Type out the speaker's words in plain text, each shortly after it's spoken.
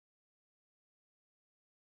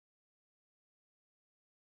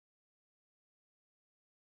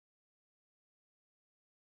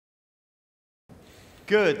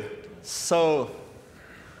Good. So,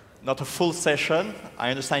 not a full session. I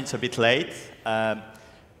understand it's a bit late.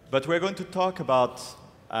 But we're going to talk about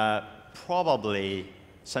probably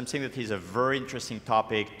something that is a very interesting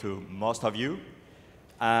topic to most of you.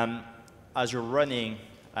 As you're running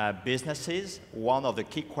businesses, one of the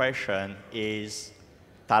key questions is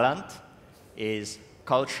talent, is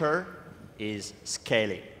culture, is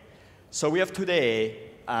scaling. So we have today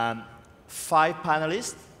 5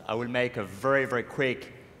 panelists. I will make a very, very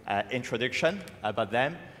quick introduction about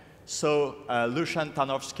them. So Lucian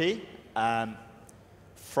Tarnowski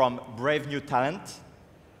from Brave New Talent,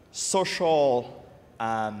 social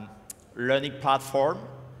learning platform.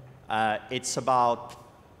 It's about,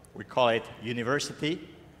 we call it university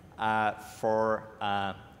for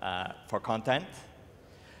content.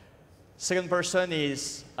 Second person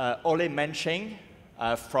is Mensching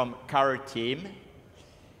from Career Team.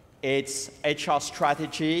 It's HR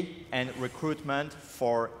strategy and recruitment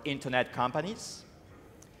for internet companies.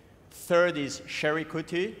 Third is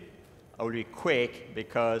Coutu. I will be quick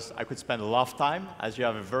because I could spend a lot of time, as you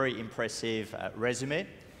have a very impressive resume.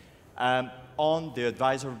 On the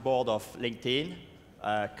advisory board of LinkedIn,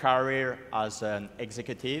 career as an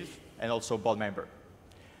executive, and also board member.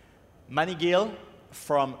 Mannie Gill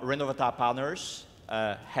from Renovata Partners,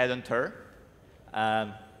 headhunter.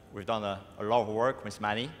 We've done a lot of work with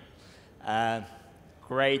Mannie.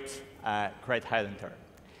 Great headhunter.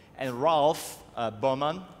 And Ralf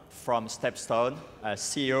Baumann from StepStone,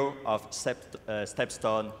 CEO of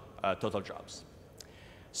StepStone Total Jobs.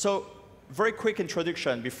 So, very quick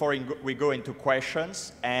introduction before we go into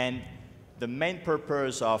questions. And the main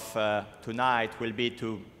purpose of tonight will be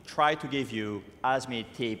to try to give you as many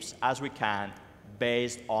tips as we can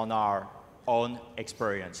based on our own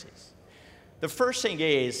experiences. The first thing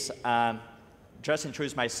is, just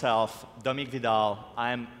introduce myself, Dominique Vidal.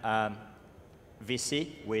 I'm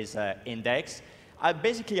VC with Index. I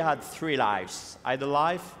basically had 3 lives. I had a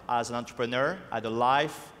life as an entrepreneur, I had a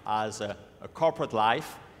life as a corporate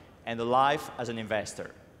life, and a life as an investor.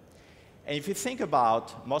 And if you think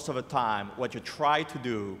about, most of the time, what you try to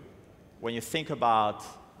do when you think about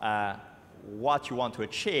what you want to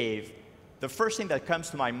achieve, the first thing that comes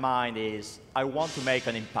to my mind is, I want to make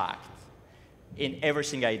an impact in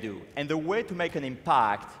everything I do. And the way to make an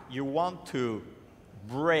impact, you want to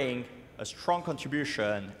bring a strong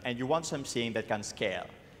contribution, and you want something that can scale.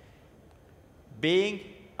 Being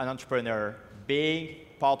an entrepreneur, being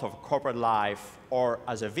part of corporate life, or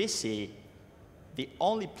as a VC, the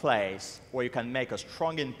only place where you can make a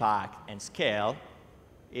strong impact and scale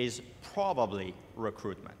is probably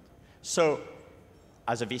recruitment. So,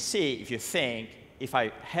 as a VC, if you think, if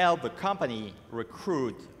I help a company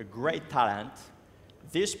recruit a great talent,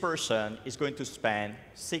 this person is going to spend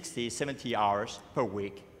 60, 70 hours per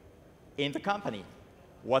week in the company.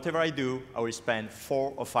 Whatever I do, I will spend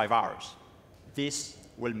 4 or 5 hours. This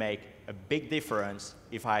will make a big difference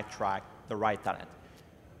if I attract the right talent.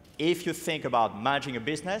 If you think about managing a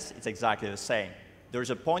business, it's exactly the same.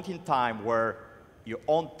 There's a point in time where your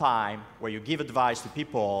own time, where you give advice to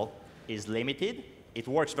people, is limited. It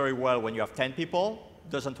works very well when you have 10 people.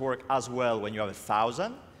 Doesn't work as well when you have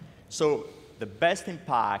 1,000. So the best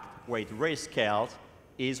impact where it really scales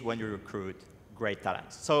is when you recruit great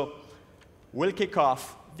talents. So we'll kick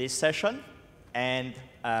off this session, and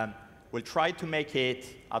we'll try to make it,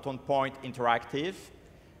 at one point, interactive.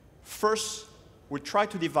 First, we'll try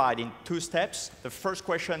to divide in 2 steps. The first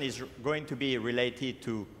question is going to be related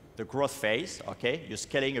to the growth phase. Okay, you're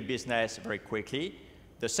scaling a business very quickly.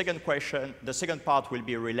 The second part will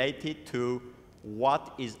be related to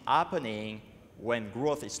what is happening when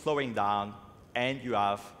growth is slowing down and you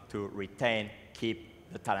have to retain,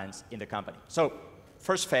 keep the talents in the company. So,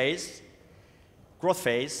 first phase, growth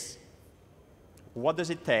phase. What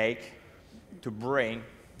does it take to bring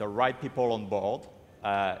the right people on board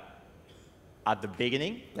at the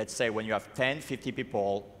beginning? Let's say when you have 10, 50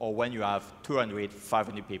 people, or when you have 200,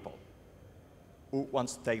 500 people. Who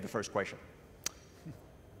wants to take the first question?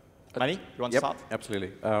 Mannie, you want to start?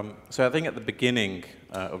 Absolutely. So I think at the beginning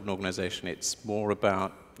of an organization, it's more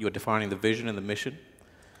about you're defining the vision and the mission.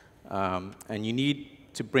 And you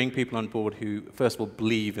need to bring people on board who, first of all,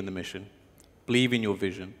 believe in the mission, believe in your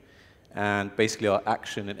vision, and basically are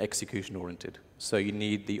action and execution oriented. So you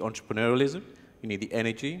need the entrepreneurialism, you need the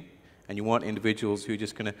energy, and you want individuals who are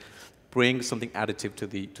just going to bring something additive to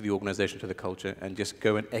the organization, to the culture, and just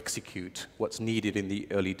go and execute what's needed in the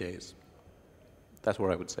early days. That's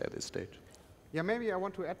what I would say at this stage. Yeah, maybe I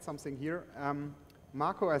want to add something here.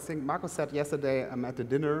 I think Marco said yesterday at the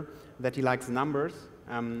dinner that he likes numbers.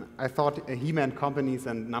 I thought he meant companies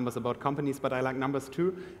and numbers about companies, but I like numbers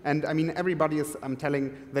too. And I mean, everybody is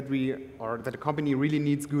telling that that a company really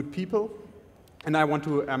needs good people. And I want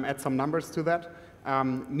to add some numbers to that.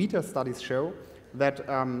 Meta studies show that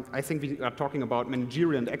I think we are talking about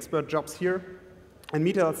managerial and expert jobs here. And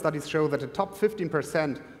Meta studies show that the top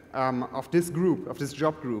 15% of this group, of this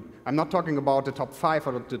job group, I'm not talking about the top 5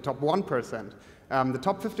 or the top 1%. The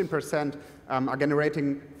top 15% are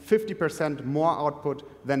generating 50% more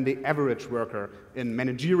output than the average worker in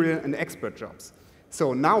managerial and expert jobs.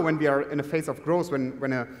 So now when we are in a phase of growth,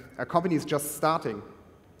 when a company is just starting,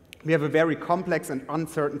 we have a very complex and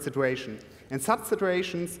uncertain situation. In such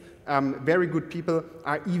situations, very good people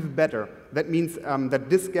are even better. That means that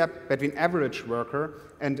this gap between average worker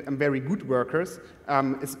and very good workers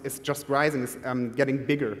is just rising, is getting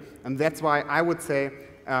bigger. And that's why I would say,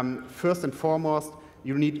 first and foremost,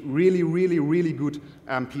 you need really, really, really good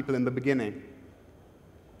people in the beginning.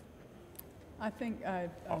 I think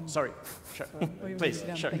sorry. Sure. Please,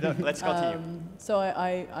 sure. Let's continue. So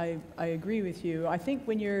I agree with you. I think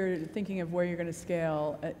when you're thinking of where you're going to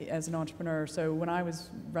scale as an entrepreneur, so when I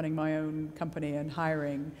was running my own company and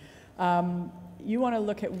hiring, you want to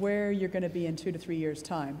look at where you're going to be in 2 to 3 years'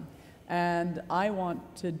 time. And I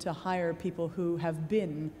wanted to hire people who have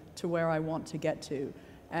been to where I want to get to.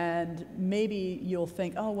 And maybe you'll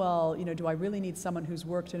think, oh, well, you know, do I really need someone who's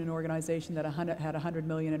worked in an organization that had 100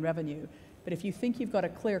 million in revenue? But if you think you've got a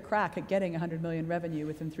clear crack at getting 100 million revenue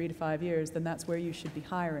within 3 to 5 years, then that's where you should be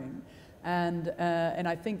hiring. And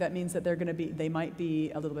I think that means that they might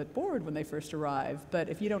be a little bit bored when they first arrive. But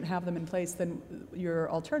if you don't have them in place, then your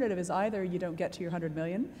alternative is either you don't get to your 100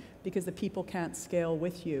 million because the people can't scale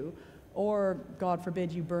with you, or God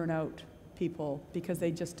forbid you burn out people because they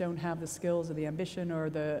just don't have the skills or the ambition or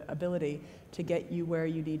the ability to get you where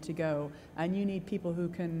you need to go. And you need people who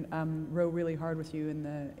can row really hard with you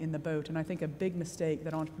in the boat. And I think a big mistake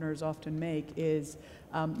that entrepreneurs often make is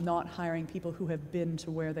not hiring people who have been to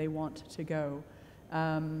where they want to go.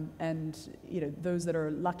 And you know, those that are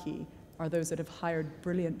lucky are those that have hired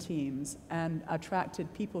brilliant teams and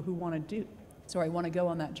attracted people who want to go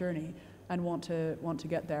on that journey and want to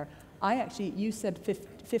get there. You said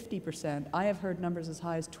 50%. I have heard numbers as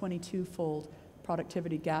high as 22-fold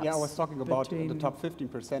productivity gaps. Yeah, I was talking about the top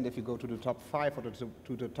 15%. If you go to the top 5 or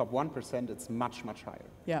to the top 1%, it's much, much higher.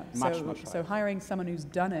 Yeah, much higher. So hiring someone who's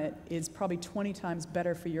done it is probably 20 times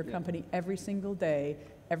better for your company every single day,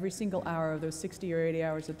 every single hour of those 60 or 80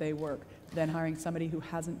 hours that they work, than hiring somebody who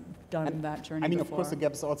hasn't done that journey before. Of course, the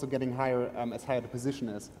gap is also getting higher as higher the position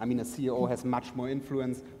is. I mean, a CEO has much more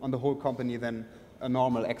influence on the whole company than a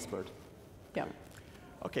normal expert. Yeah.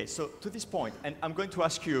 Okay, so to this point, and I'm going to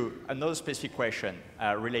ask you another specific question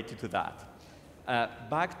related to that.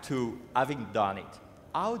 Back to having done it,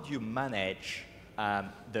 how do you manage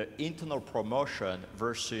the internal promotion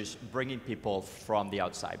versus bringing people from the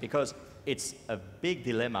outside? Because it's a big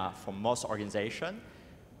dilemma for most organizations.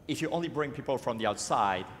 If you only bring people from the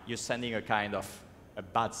outside, you're sending a kind of a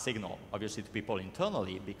bad signal, obviously, to people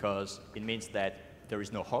internally, because it means that there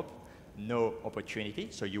is no hope, no opportunity.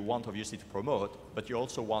 So you want, obviously, to promote, but you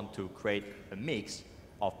also want to create a mix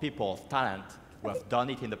of people, of talent, who have done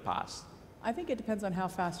it in the past. I think it depends on how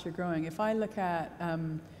fast you're growing. If I look at,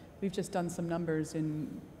 we've just done some numbers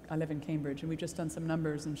I live in Cambridge, and we've just done some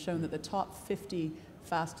numbers and shown that the top 50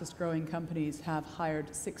 fastest growing companies have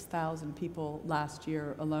hired 6,000 people last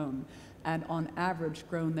year alone, and on average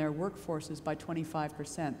grown their workforces by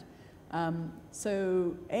 25%.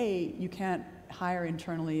 So you can't hire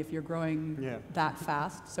internally if you're growing that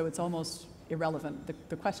fast, so it's almost irrelevant,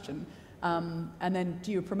 the question. And then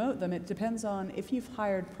do you promote them? It depends on if you've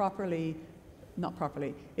hired not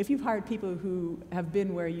properly. If you've hired people who have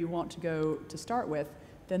been where you want to go to start with,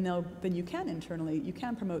 then you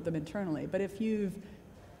can promote them internally. But if you've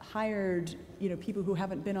hired people who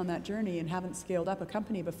haven't been on that journey and haven't scaled up a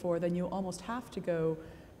company before, then you almost have to go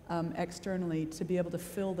externally to be able to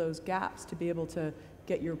fill those gaps, to be able to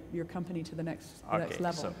get your company to the next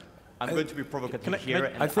level. So I'm going to be provocative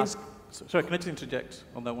here. Sorry, can I just interject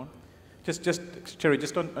on that one? Just Cherry,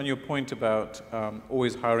 just on your point about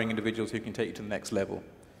always hiring individuals who can take you to the next level.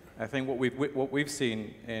 I think what we've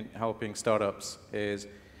seen in helping startups is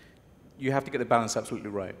you have to get the balance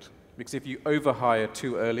absolutely right. Because if you overhire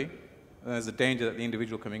too early, there's a danger that the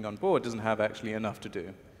individual coming on board doesn't have actually enough to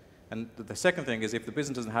do. And the second thing is if the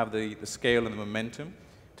business doesn't have the scale and the momentum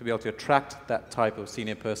to be able to attract that type of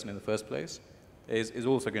senior person in the first place, is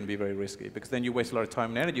also going to be very risky. Because then you waste a lot of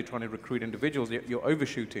time and energy trying to recruit individuals. You're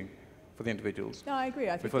overshooting for the individuals. No, I agree.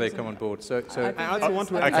 I think before they come on board. So I also want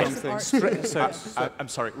to add something. I'm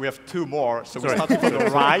sorry, we have two more, so we start from the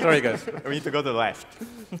right. Sorry, guys. We need to go to the left.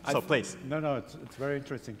 So please. No, it's very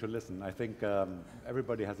interesting to listen. I think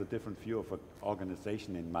everybody has a different view of an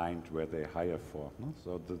organization in mind where they hire for. No?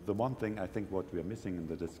 So the one thing I think what we are missing in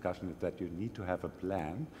the discussion is that you need to have a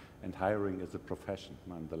plan, and hiring is a profession.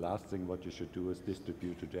 And the last thing what you should do is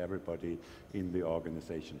distribute it to everybody in the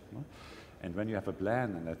organization. No? And when you have a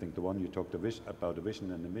plan, and I think the one you talked about a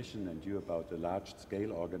vision and a mission, and you about a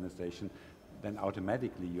large-scale organization, then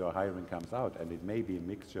automatically your hiring comes out, and it may be a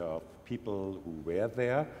mixture of people who were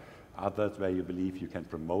there, others where you believe you can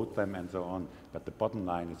promote them, and so on. But the bottom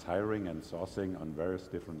line is hiring and sourcing on various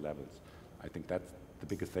different levels. I think that's the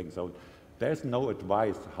biggest thing. So there's no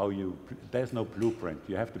advice there's no blueprint.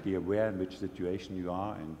 You have to be aware in which situation you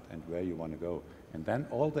are and where you want to go. And then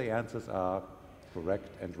all the answers are correct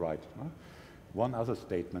and right. Huh? One other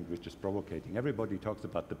statement which is provocating. Everybody talks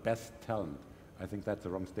about the best talent. I think that's the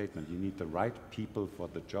wrong statement. You need the right people for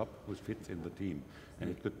the job who fits in the team. And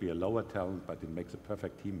it could be a lower talent, but it makes a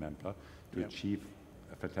perfect team member to achieve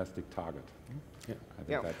a fantastic target.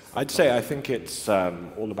 I think it's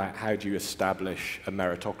all about how do you establish a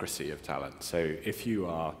meritocracy of talent. So if you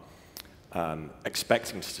are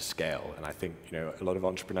expecting to scale, and I think a lot of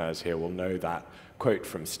entrepreneurs here will know that quote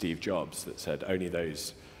from Steve Jobs that said, "Only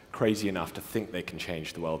those crazy enough to think they can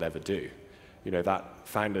change the world ever do." That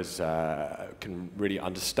founders can really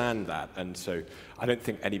understand that, and so I don't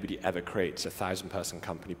think anybody ever creates a 1,000-person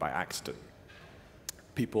company by accident.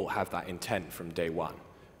 People have that intent from day one.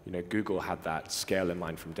 Google had that scale in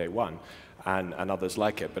mind from day one, and others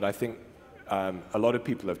like it. But I think a lot of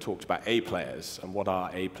people have talked about A players, and what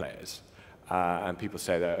are A players? And people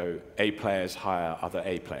say that A players hire other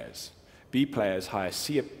A players. B players hire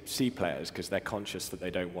C players because they're conscious that they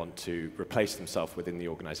don't want to replace themselves within the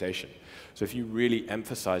organization. So if you really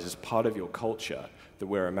emphasize as part of your culture that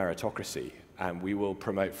we're a meritocracy and we will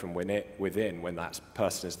promote from within when that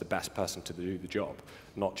person is the best person to do the job,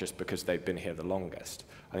 not just because they've been here the longest.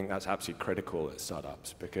 I think that's absolutely critical at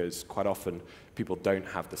startups because quite often people don't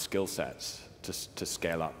have the skill sets to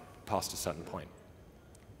scale up past a certain point.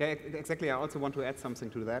 Yeah, exactly. I also want to add something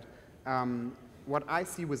to that. What I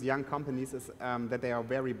see with young companies is that they are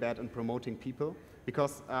very bad in promoting people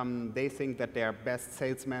because they think that their best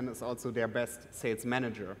salesman is also their best sales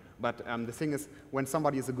manager. But the thing is, when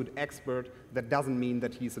somebody is a good expert, that doesn't mean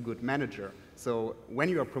that he's a good manager. So when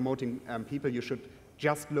you are promoting people, you should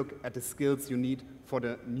just look at the skills you need for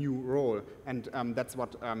the new role. And that's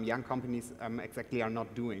what young companies exactly are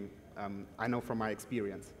not doing. I know from my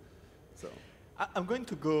experience. So I'm going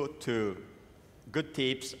to go to good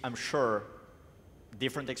tips. I'm sure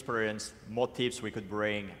different experience, more tips we could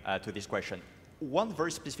bring to this question. One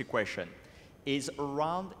very specific question is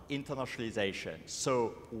around internationalization.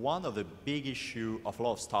 So one of the big issue of a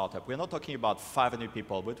lot of startups, we're not talking about 500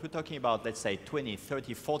 people, but we're talking about, let's say, 20,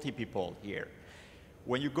 30, 40 people here.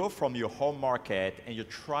 When you go from your home market and you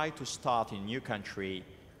try to start in a new country,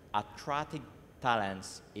 attracting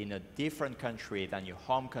talents in a different country than your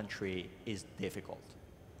home country is difficult.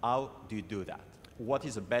 How do you do that? What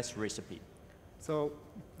is the best recipe? So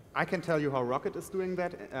I can tell you how Rocket is doing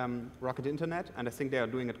that, Rocket Internet, and I think they are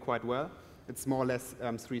doing it quite well. It's more or less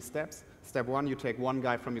 3 steps. Step 1, you take one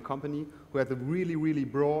guy from your company who has a really, really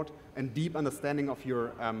broad and deep understanding of your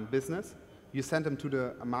business. You send him to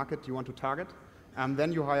the market you want to target.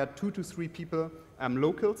 Then you hire 2 to 3 people,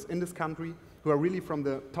 locals in this country, who are really from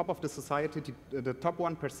the top of the society, to the top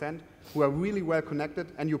 1%, who are really well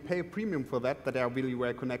connected, and you pay a premium for that they are really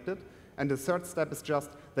well connected. And the third step is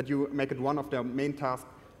just that you make it one of their main tasks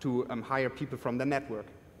to hire people from the network,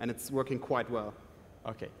 and it's working quite well.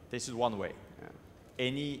 Okay, this is one way. Yeah.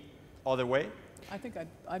 Any other way? I think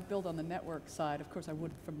I'd build on the network side. Of course, I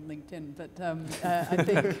would from LinkedIn, but I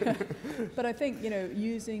think, but I think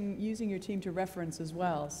using your team to reference as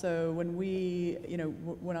well. So when we,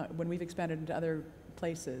 when we've expanded into other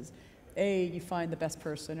places, you find the best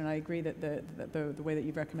person, and I agree that the way that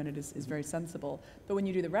you've recommended is very sensible. But when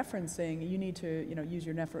you do the referencing, you need to use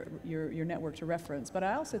your network to reference. But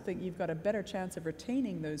I also think you've got a better chance of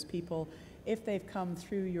retaining those people if they've come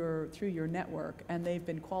through your network and they've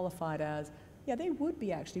been qualified as, yeah, they would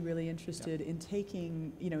be actually really interested in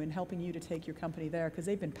taking, in helping you to take your company there, because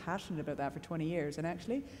they've been passionate about that for 20 years. And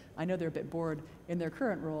actually, I know they're a bit bored in their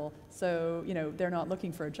current role, so they're not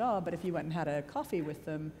looking for a job. But if you went and had a coffee with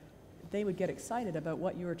them, they would get excited about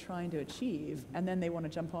what you were trying to achieve, and then they want to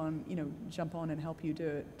jump on and help you do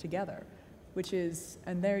it together,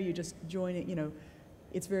 and there you just join it.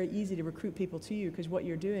 It's very easy to recruit people to you because what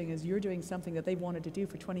you're doing is you're doing something that they've wanted to do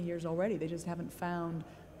for 20 years already. They just haven't found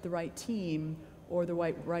the right team or the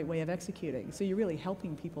right way of executing. So you're really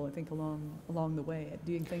helping people, I think, along the way,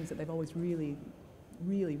 doing things that they've always really,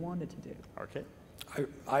 really wanted to do. Okay.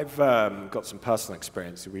 I've got some personal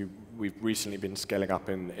experience. We've recently been scaling up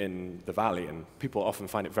in the Valley, and people often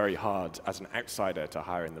find it very hard as an outsider to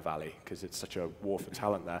hire in the Valley because it's such a war for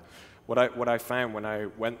talent there. What I found when I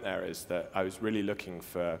went there is that I was really looking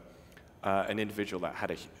for an individual that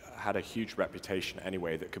had a huge reputation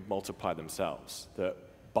anyway that could multiply themselves, that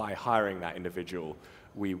by hiring that individual,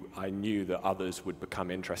 I knew that others would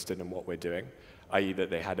become interested in what we're doing, i.e. that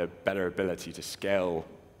they had a better ability to scale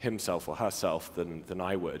himself or herself than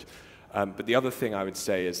I would. But the other thing I would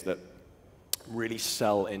say is that really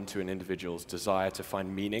sell into an individual's desire to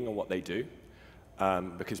find meaning in what they do,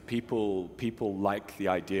 because people like the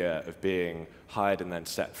idea of being hired and then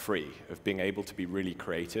set free, of being able to be really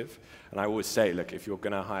creative. And I always say, look, if you're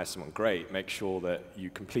going to hire someone great, make sure that you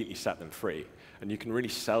completely set them free. And you can really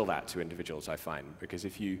sell that to individuals, I find, because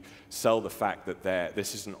if you sell the fact that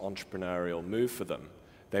this is an entrepreneurial move for them,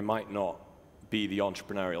 they might not be the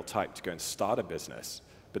entrepreneurial type to go and start a business,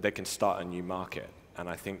 but they can start a new market. And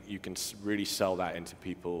I think you can really sell that into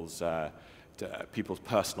people's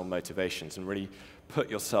personal motivations and really put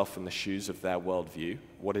yourself in the shoes of their worldview.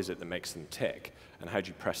 What is it that makes them tick? And how do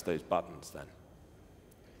you press those buttons then?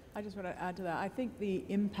 I just want to add to that. I think the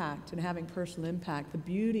impact and having personal impact, the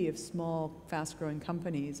beauty of small, fast-growing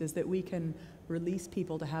companies is that we can release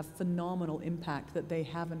people to have phenomenal impact that they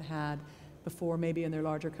haven't had before, maybe in their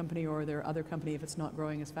larger company or their other company if it's not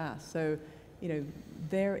growing as fast. So, you know,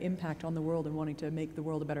 their impact on the world and wanting to make the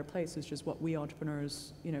world a better place is just what we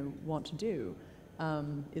entrepreneurs, you know, want to do,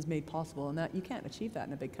 is made possible. And that you can't achieve that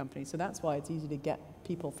in a big company. So that's why it's easy to get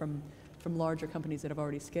people from larger companies that have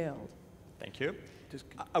already scaled. Thank you.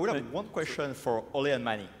 I would have one question for Ole and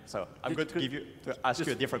Mannie. So I'm going to ask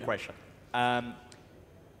you a different question.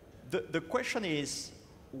 The question is,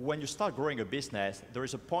 when you start growing a business, there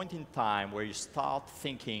is a point in time where you start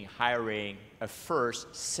thinking hiring a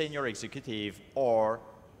first senior executive, or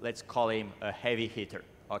let's call him a heavy hitter,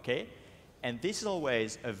 okay? And this is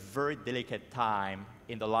always a very delicate time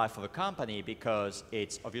in the life of a company because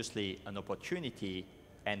it's obviously an opportunity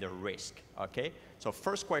and a risk, okay? So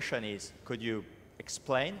first question is, could you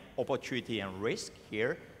explain opportunity and risk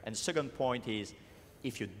here? And second point is,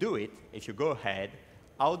 if you do it, if you go ahead,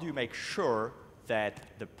 how do you make sure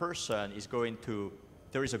that the person is going to,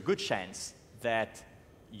 there is a good chance that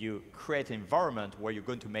you create an environment where you're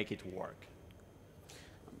going to make it work?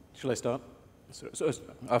 Shall I start? So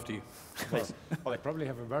after you. Please. I probably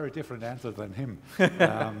have a very different answer than him,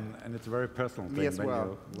 and it's a very personal thing. Me as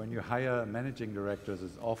well. When you hire managing directors,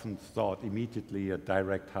 it's often thought immediately a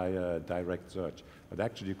direct hire, a direct search. But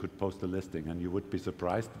actually, you could post a listing, and you would be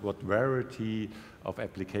surprised what variety of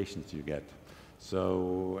applications you get.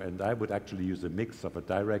 So, and I would actually use a mix of a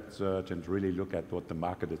direct search and really look at what the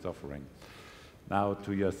market is offering. Now,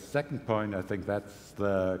 to your second point, I think that's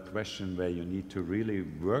the question where you need to really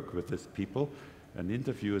work with these people. An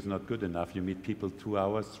interview is not good enough. You meet people 2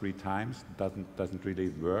 hours, 3 times, doesn't really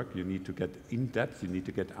work. You need to get in depth. You need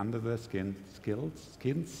to get under their skins.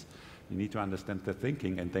 You need to understand their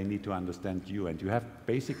thinking, and they need to understand you. And you have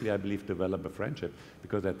basically, I believe, develop a friendship,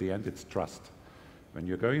 because at the end, it's trust. When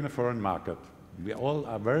you're going in a foreign market, we all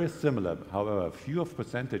are very similar. However, a few of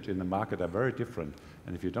percentage in the market are very different.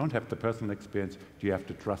 And if you don't have the personal experience, you have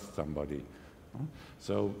to trust somebody.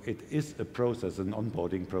 So it is a process, an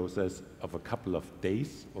onboarding process of a couple of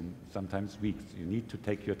days or sometimes weeks. You need to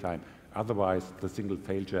take your time. Otherwise, the single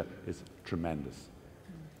failure is tremendous.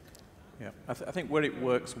 Yeah, I think where it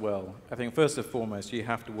works well, I think first and foremost, you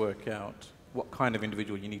have to work out what kind of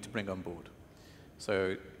individual you need to bring on board.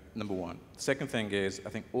 So, number one. Second thing is, I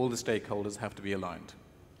think all the stakeholders have to be aligned.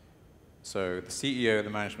 So the CEO, the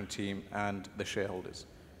management team, and the shareholders.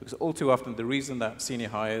 Because all too often, the reason that senior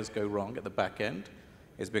hires go wrong at the back end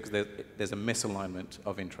is because there's a misalignment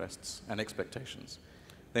of interests and expectations.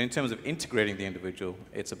 Then in terms of integrating the individual,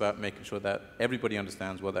 it's about making sure that everybody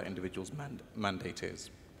understands what that individual's mandate is.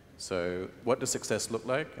 So what does success look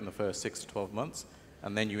like in the first 6 to 12 months?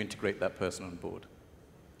 And then you integrate that person on board.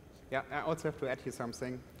 Yeah, I also have to add here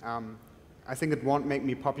something. I think it won't make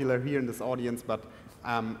me popular here in this audience, but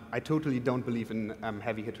I totally don't believe in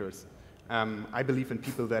heavy hitters. I believe in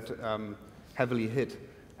people that heavily hit.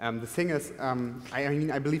 The thing is,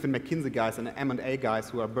 I believe in McKinsey guys and M&A guys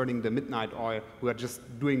who are burning the midnight oil, who are just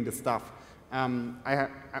doing the stuff.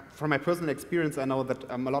 From my personal experience, I know that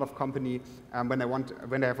a lot of companies, when they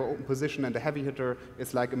have an open position and a heavy hitter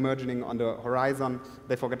is like emerging on the horizon,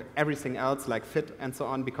 they forget everything else like fit and so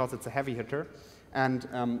on because it's a heavy hitter.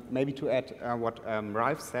 And maybe to add what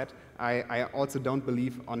Ralf said, I also don't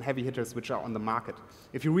believe on heavy hitters which are on the market.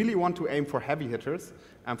 If you really want to aim for heavy hitters,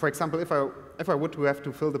 for example, if I would have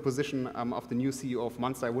to fill the position of the new CEO of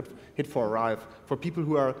Monster, I would hit for Ralf. For people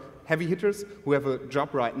who are heavy hitters, who have a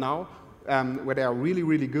job right now, where they are really,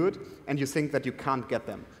 really good, and you think that you can't get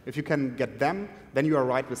them. If you can get them, then you are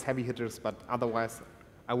right with heavy hitters, but otherwise,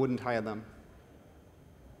 I wouldn't hire them.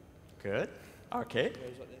 Good. Okay.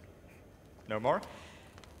 No more?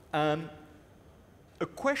 A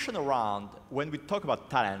question around, when we talk about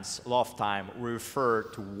talents, a lot of time we refer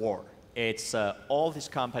to war. It's all this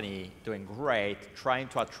company doing great, trying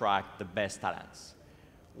to attract the best talents.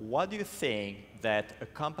 What do you think that a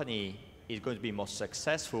company is going to be more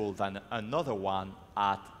successful than another one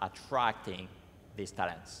at attracting these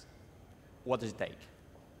talents? What does it take?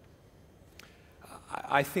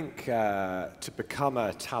 I think to become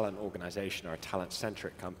a talent organization or a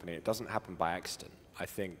talent-centric company, it doesn't happen by accident. I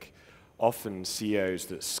think often CEOs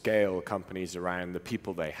that scale companies around the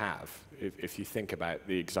people they have, if you think about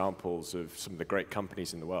the examples of some of the great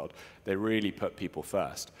companies in the world, they really put people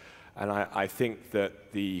first. And I think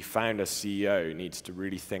that the founder CEO needs to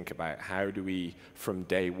really think about how do we, from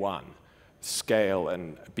day one, scale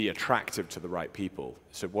and be attractive to the right people.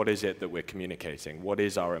 So what is it that we're communicating? What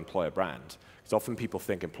is our employer brand? Because often people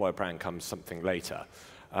think employer brand comes something later.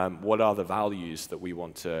 What are the values that we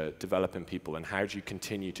want to develop in people, and how do you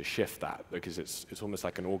continue to shift that? Because it's almost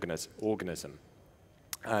like an organism.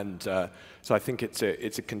 And so I think it's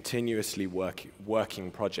a continuously working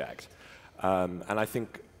project. And I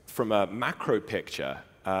think from a macro picture,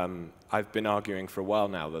 I've been arguing for a while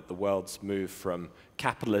now that the world's moved from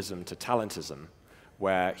capitalism to talentism,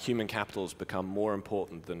 where human capital has become more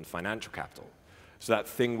important than financial capital. So that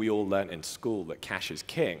thing we all learned in school, that cash is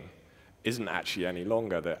king, isn't actually any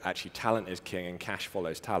longer, that actually talent is king and cash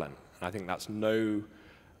follows talent. And I think that's in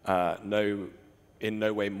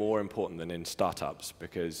no way more important than in startups,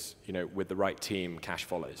 because with the right team, cash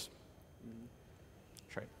follows.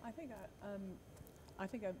 Sure. I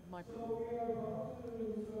think a microphone.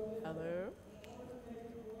 Hello?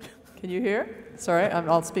 Can you hear? Sorry,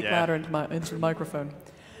 I'll speak louder into the microphone.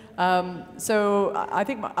 So I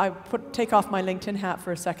think I take off my LinkedIn hat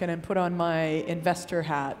for a second and put on my investor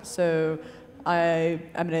hat. So I'm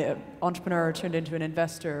an entrepreneur turned into an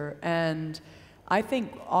investor, and I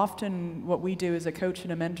think often what we do as a coach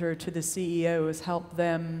and a mentor to the CEO is help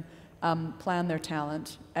them plan their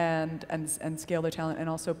talent and scale their talent, and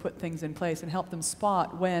also put things in place and help them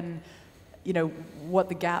spot when, what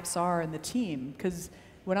the gaps are in the team. Because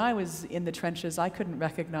when I was in the trenches, I couldn't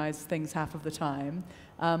recognize things half of the time.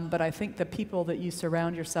 But I think the people that you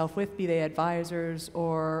surround yourself with, be they advisors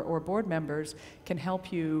or board members, can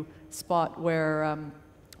help you spot where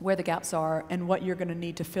the gaps are and what you're going to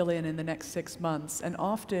need to fill in the next 6 months. And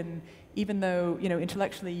often, even though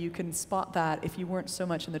intellectually you can spot that, if you weren't so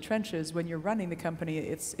much in the trenches, when you're running the company,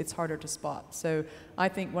 it's harder to spot. So I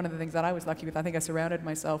think one of the things that I was lucky with, I think I surrounded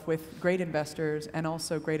myself with great investors and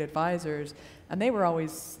also great advisors, and they were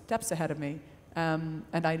always steps ahead of me.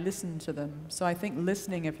 And I listened to them. So I think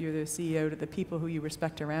listening, if you're the CEO, to the people who you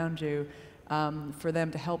respect around you, for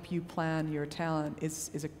them to help you plan your talent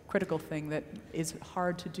is a critical thing that is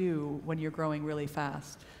hard to do when you're growing really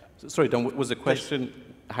fast. Sorry, Don, was the question,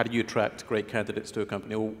 how do you attract great candidates to a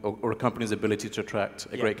company, or a company's ability to attract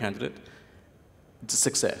a great candidate? It's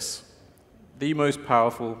success. The most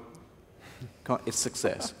powerful is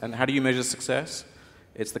success. And how do you measure success?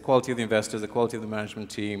 It's the quality of the investors, the quality of the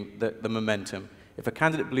management team, the momentum. If a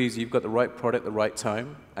candidate believes you've got the right product at the right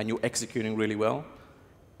time, and you're executing really well,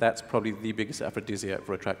 that's probably the biggest aphrodisiac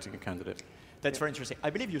for attracting a candidate. That's very interesting. I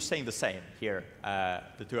believe you're saying the same here,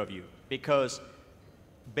 the two of you, because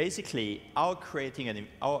basically, how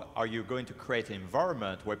are you going to create an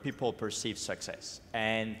environment where people perceive success?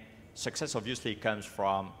 And success obviously comes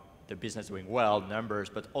from the business doing well, numbers,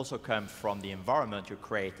 but also comes from the environment you're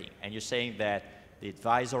creating. And you're saying that the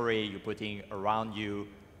advisory you're putting around you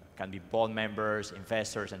can be board members,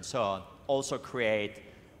 investors, and so on, also create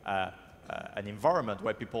an environment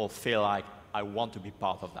where people feel like, I want to be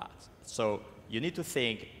part of that. So you need to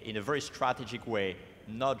think in a very strategic way,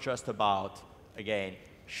 not just about, again,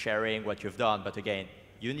 sharing what you've done, but again,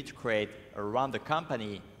 you need to create around the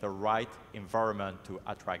company the right environment to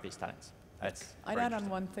attract these talents. I'd add on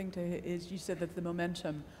one thing is you said that the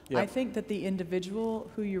momentum. Yeah. I think that the individual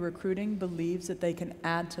who you're recruiting believes that they can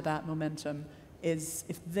add to that momentum. Is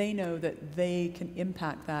if they know that they can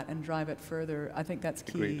impact that and drive it further. I think that's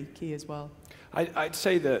key as well. I'd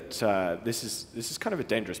say that this is kind of a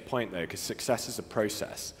dangerous point though, because success is a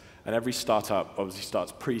process, and every startup obviously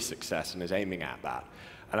starts pre-success and is aiming at that.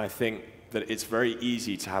 And I think that it's very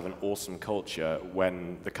easy to have an awesome culture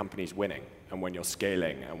when the company's winning and when you're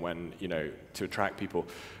scaling and when, to attract people.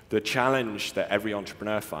 The challenge that every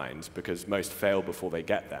entrepreneur finds, because most fail before they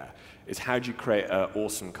get there, is how do you create an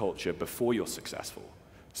awesome culture before you're successful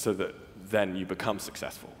so that then you become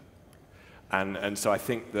successful? And so I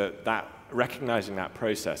think that recognizing that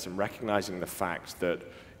process and recognizing the fact that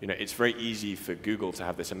it's very easy for Google to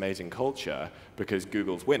have this amazing culture because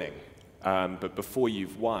Google's winning. But before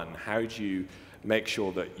you've won, how do you make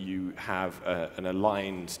sure that you have an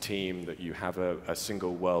aligned team, that you have a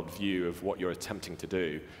single world view of what you're attempting to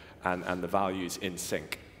do, and the values in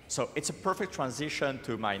sync? So it's a perfect transition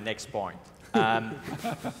to my next point.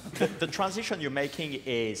 The transition you're making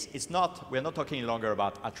is, we're not talking longer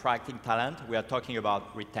about attracting talent, we are talking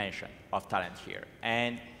about retention of talent here.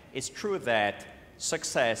 And it's true that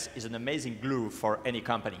success is an amazing glue for any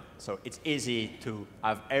company. So it's easy to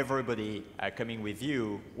have everybody coming with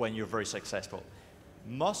you when you're very successful.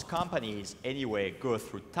 Most companies, anyway, go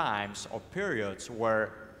through times or periods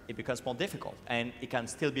where it becomes more difficult. And it can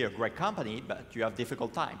still be a great company, but you have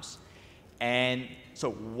difficult times. And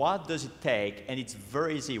so what does it take? And it's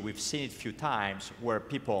very easy. We've seen it a few times where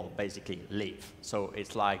people basically leave. So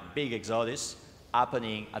it's like big exodus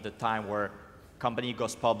happening at the time where company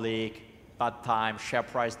goes public, bad time, share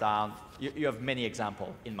price down. You have many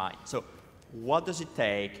examples in mind. So what does it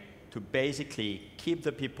take to basically keep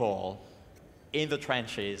the people in the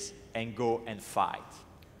trenches and go and fight?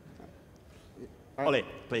 Ole,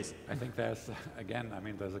 please. I think there's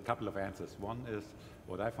a couple of answers. One is,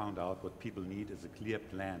 what I found out, what people need is a clear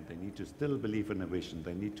plan. They need to still believe in a vision.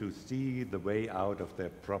 They need to see the way out of their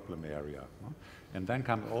problem area. No? And then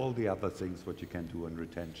come all the other things what you can do in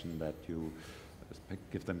retention, that you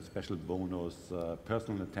give them special bonus.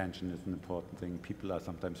 Personal attention is an important thing. People are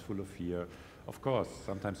sometimes full of fear. Of course,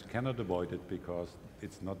 sometimes you cannot avoid it because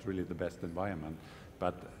it's not really the best environment.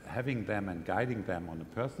 But having them and guiding them on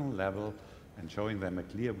a personal level and showing them a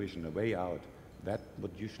clear vision, a way out, that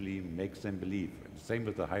what usually makes them believe. And same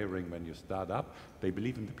with the hiring. When you start up, they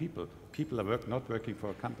believe in the people. People are not working for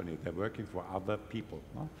a company, they're working for other people.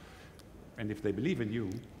 No? And if they believe in you,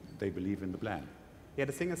 they believe in the plan. Yeah,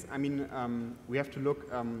 the thing is, we have to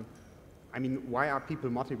look, why are people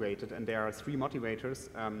motivated? And there are three motivators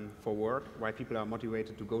for work, why people are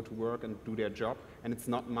motivated to go to work and do their job. And it's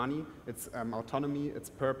not money, it's autonomy, it's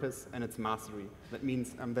purpose, and it's mastery. That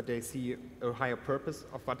means that they see a higher purpose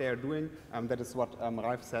of what they are doing. That is what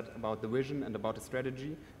Ralf said about the vision and about the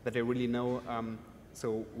strategy, that they really know,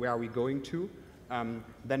 so where are we going to?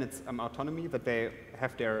 Then it's autonomy, that they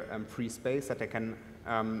have their free space, that they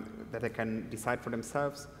can decide for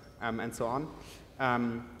themselves, and so on.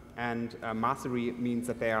 And mastery means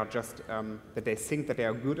that they are just, that they think that they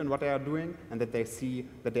are good in what they are doing and that they see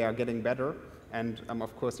that they are getting better. And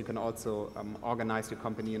of course, you can also organize your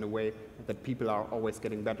company in a way that people are always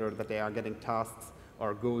getting better, that they are getting tasks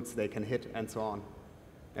or goals they can hit, and so on.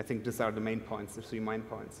 I think these are the main points, the 3 main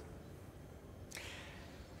points.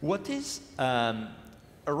 What is,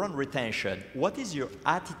 around retention, what is your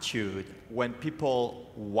attitude when people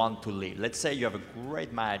want to leave? Let's say you have a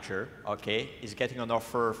great manager, okay, he's getting an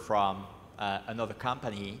offer from another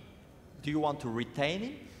company. Do you want to retain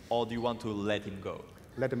him or do you want to let him go?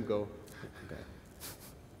 Let him go. Okay.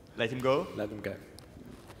 Let him go? Let them go.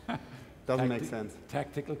 Doesn't make sense.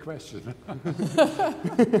 Tactical question.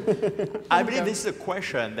 I believe this is a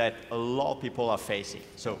question that a lot of people are facing.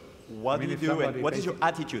 So what do you do and what is your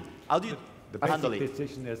attitude? How do you handle it? The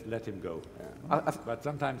decision is let him go. Yeah. But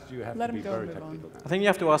sometimes you have to be very tactical. I think you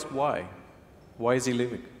have to ask why. Why is he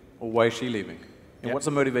leaving? Or why is she leaving? And what's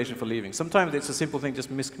the motivation for leaving? Sometimes it's a simple thing,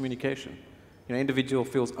 just miscommunication. Individual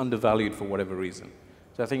feels undervalued for whatever reason.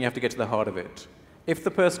 So I think you have to get to the heart of it. If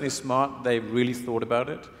the person is smart, they've really thought about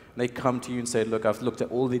it, and they come to you and say, look, I've looked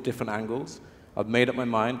at all the different angles, I've made up my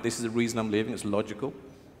mind, this is the reason I'm leaving, it's logical,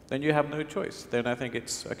 then you have no choice. Then I think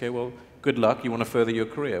it's, okay, well, good luck, you want to further your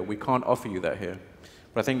career. We can't offer you that here.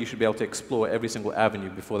 But I think you should be able to explore every single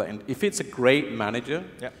avenue before that. And if it's a great manager,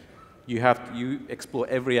 you explore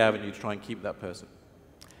every avenue to try and keep that person.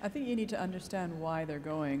 I think you need to understand why they're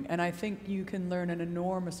going, and I think you can learn an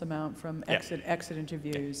enormous amount from exit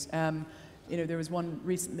interviews. There was one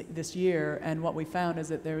recently this year, and what we found is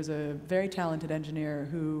that there was a very talented engineer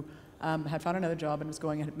who had found another job and was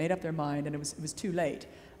going and had made up their mind, and it was too late.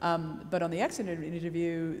 But on the exit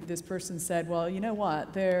interview, this person said, well, you know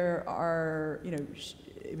what, there are,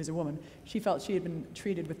 it was a woman, she felt she had been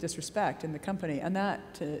treated with disrespect in the company, and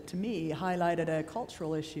that, to me, highlighted a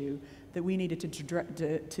cultural issue that we needed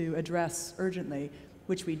to address urgently,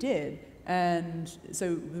 which we did, and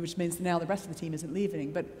so, which means now the rest of the team isn't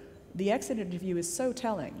leaving. But the exit interview is so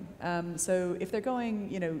telling. So if they're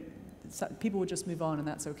going, you know, people would just move on and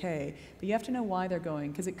that's okay. But you have to know why they're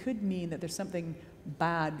going, because it could mean that there's something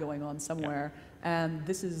bad going on somewhere, and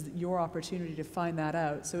this is your opportunity to find that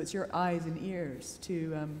out. So it's your eyes and ears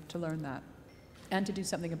to learn that and to do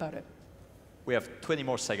something about it. We have 20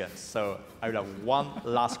 more seconds, so I will have one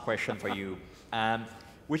last question for you,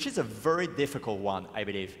 which is a very difficult one, I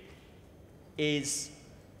believe. Is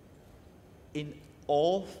in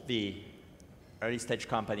all the early stage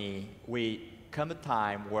company, we come a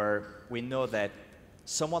time where we know that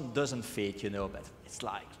someone doesn't fit, you know, but it's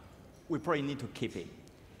like, we probably need to keep him.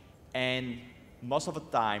 And most of the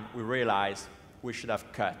time, we realize we should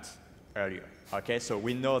have cut earlier, okay? So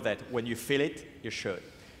we know that when you feel it, you should.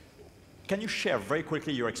 Can you share very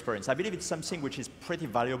quickly your experience? I believe it's something which is pretty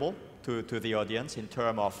valuable to the audience in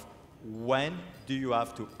terms of when do you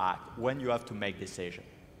have to act, when you have to make decisions.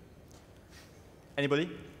 Anybody?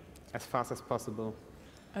 As fast as possible.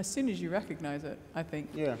 As soon as you recognize it, I think.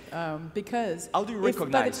 Yeah. Because how do you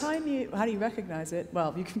recognize? By the time you, how do you recognize it?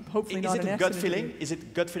 Well, you can hopefully not an gut feeling? Is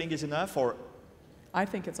it gut feeling is enough, or? I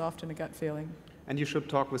think it's often a gut feeling. And you should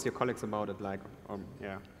talk with your colleagues about it, like,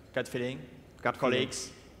 yeah. Gut feeling. Gut colleagues.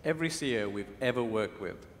 Feeling. Every CEO we've ever worked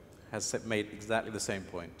with has made exactly the same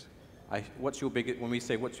point. What's your biggest? When we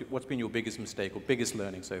say what's been your biggest mistake or biggest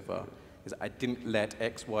learning so far, is I didn't let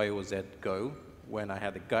X, Y, or Z go when I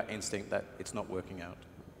had the gut instinct that it's not working out.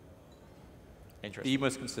 Interesting. The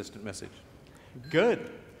most consistent message. Good.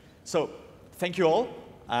 So thank you all.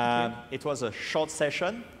 It was a short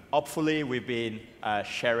session. Hopefully we've been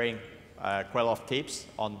sharing quite a lot of tips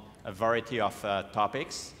on a variety of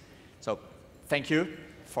topics. So thank you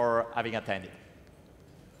for having attended.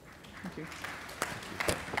 Thank you.